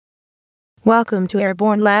Welcome to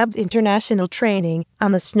Airborne Labs International Training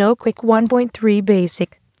on the SnowQuik 1.3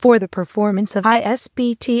 Basic for the performance of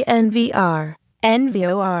ISBT NVR,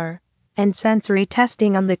 NVOR, and sensory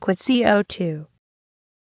testing on liquid CO2.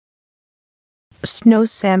 Snow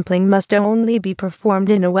sampling must only be performed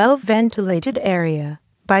in a well-ventilated area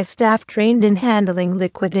by staff trained in handling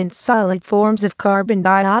liquid and solid forms of carbon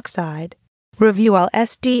dioxide. Review all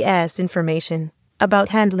SDS information about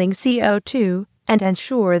handling CO2 and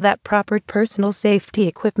ensure that proper personal safety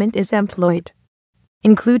equipment is employed,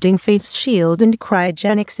 including face shield and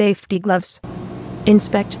cryogenic safety gloves.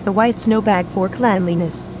 Inspect the white snow bag for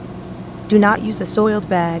cleanliness. Do not use a soiled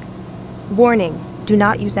bag. Warning: do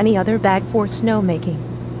not use any other bag for snowmaking.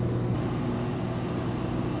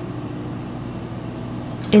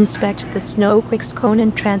 Inspect the SnowQuik's cone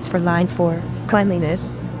and transfer line for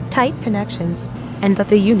cleanliness, tight connections, and that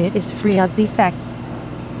the unit is free of defects.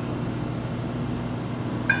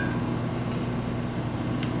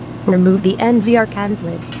 Remove the NVR can's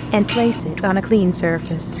lid and place it on a clean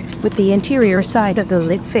surface with the interior side of the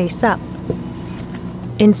lid face up.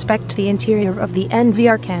 Inspect the interior of the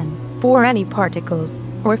NVR can for any particles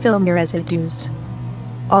or film residues.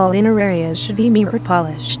 All inner areas should be mirror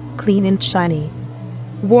polished, clean and shiny.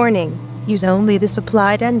 Warning: use only the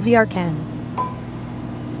supplied NVR can.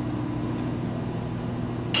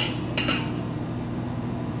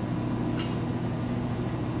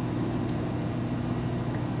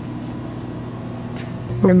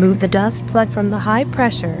 Remove the dust plug from the high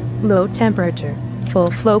pressure, low temperature,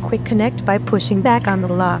 full flow quick connect by pushing back on the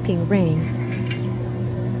locking ring.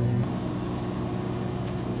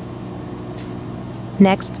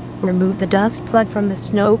 Next, remove the dust plug from the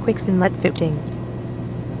SnowQuik's inlet fitting.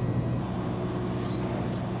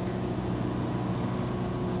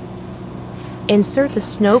 Insert the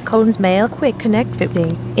snow cone's male quick connect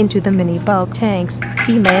fitting into the mini bulk tank's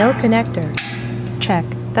female connector. Check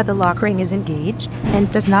that the lock ring is engaged and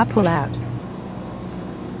does not pull out.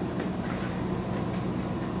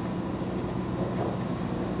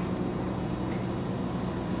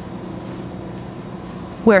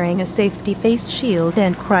 Wearing a safety face shield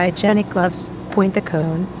and cryogenic gloves, point the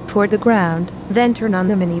cone toward the ground, then turn on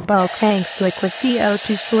the mini bulk tank's liquid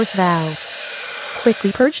CO2 source valve.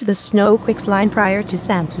 Quickly purge the SnowQuik's line prior to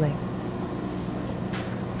sampling.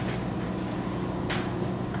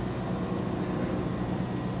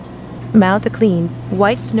 Mount the clean,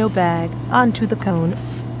 white snow bag onto the cone.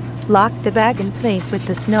 Lock the bag in place with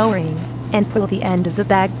the snow ring, and pull the end of the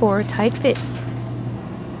bag for a tight fit.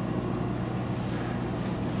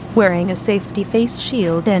 Wearing a safety face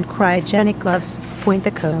shield and cryogenic gloves, point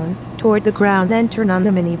the cone toward the ground, then turn on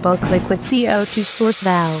the mini bulk liquid CO2 source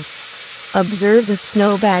valve. Observe the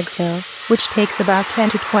snow bag fill, which takes about 10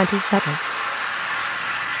 to 20 seconds.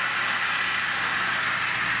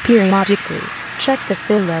 Periodically, check the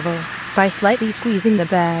fill level by slightly squeezing the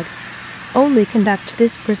bag. Only conduct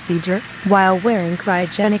this procedure while wearing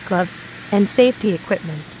cryogenic gloves and safety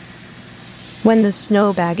equipment. When the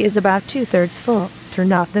snow bag is about 2/3 full,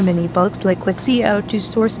 turn off the mini bulk's liquid CO2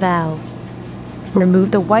 source valve.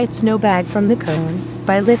 Remove the white snow bag from the cone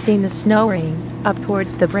by lifting the snow ring up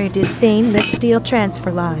towards the braided stainless steel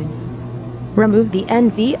transfer line. Remove the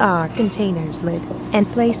NVR container's lid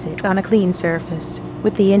and place it on a clean surface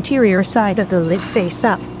with the interior side of the lid face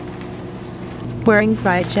up. Wearing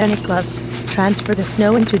cryogenic gloves, transfer the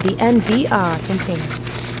snow into the NVR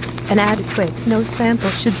container. An adequate snow sample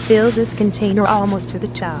should fill this container almost to the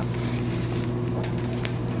top.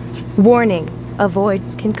 Warning: avoid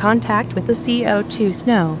skin contact with the CO2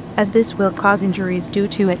 snow, as this will cause injuries due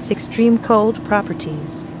to its extreme cold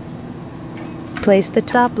properties. Place the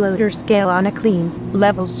top loader scale on a clean,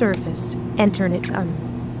 level surface, and turn it on.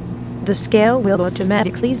 The scale will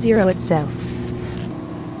automatically zero itself.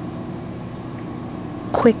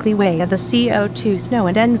 Quickly weigh the CO2 snow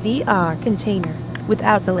and NVR container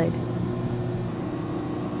without the lid.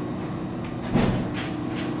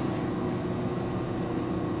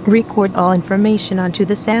 Record all information onto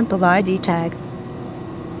the sample ID tag.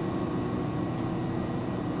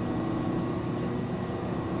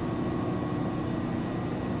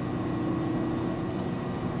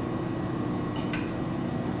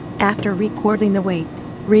 After recording the weight,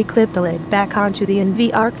 reclip the lid back onto the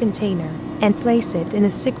NVR container and place it in a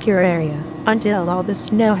secure area until all the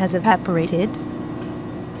snow has evaporated.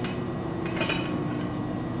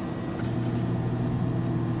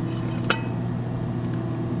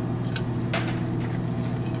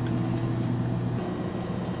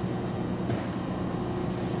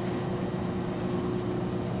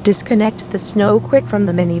 Disconnect the SnowQuik from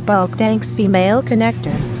the mini bulk tank's female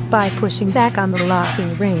connector by pushing back on the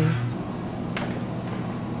locking ring.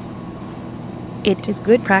 It is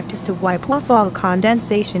good practice to wipe off all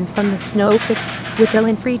condensation from the SnowQuik with a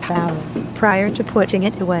lint-free towel prior to putting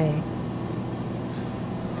it away.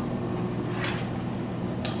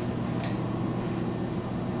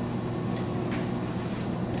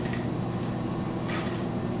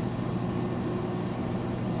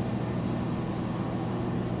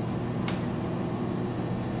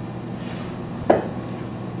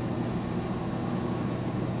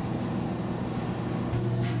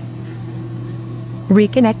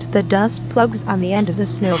 Reconnect the dust plugs on the end of the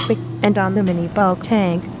SnowQuik and on the mini bulk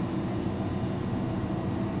tank.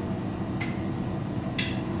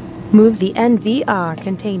 Move the NVR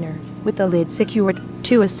container, with the lid secured,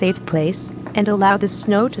 to a safe place, and allow the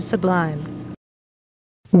snow to sublime.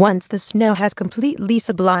 Once the snow has completely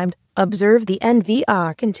sublimed, observe the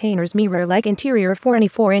NVR container's mirror-like interior for any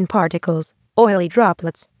foreign particles, oily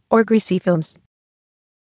droplets, or greasy films.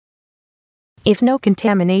 If no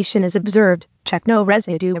contamination is observed, check no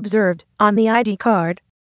residue observed on the ID card.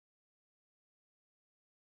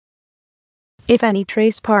 If any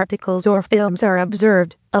trace particles or films are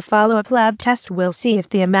observed, a follow-up lab test will see if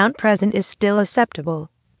the amount present is still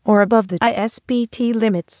acceptable, or above the ISBT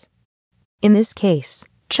limits. In this case,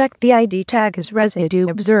 check the ID tag as residue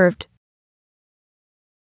observed.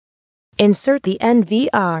 Insert the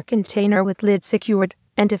NVR container with lid secured,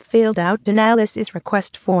 and a filled-out analysis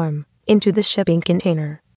request form into the shipping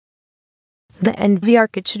container. The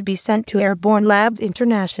NVR kit should be sent to Airborne Labs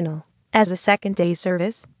International as a second-day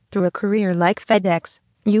service through a courier like FedEx,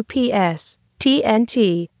 UPS,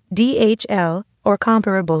 TNT, DHL, or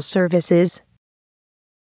comparable services.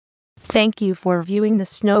 Thank you for viewing the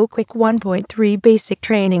SnowQuik 1.3 basic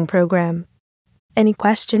training program. Any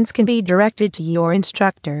questions can be directed to your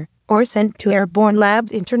instructor or sent to Airborne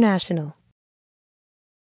Labs International.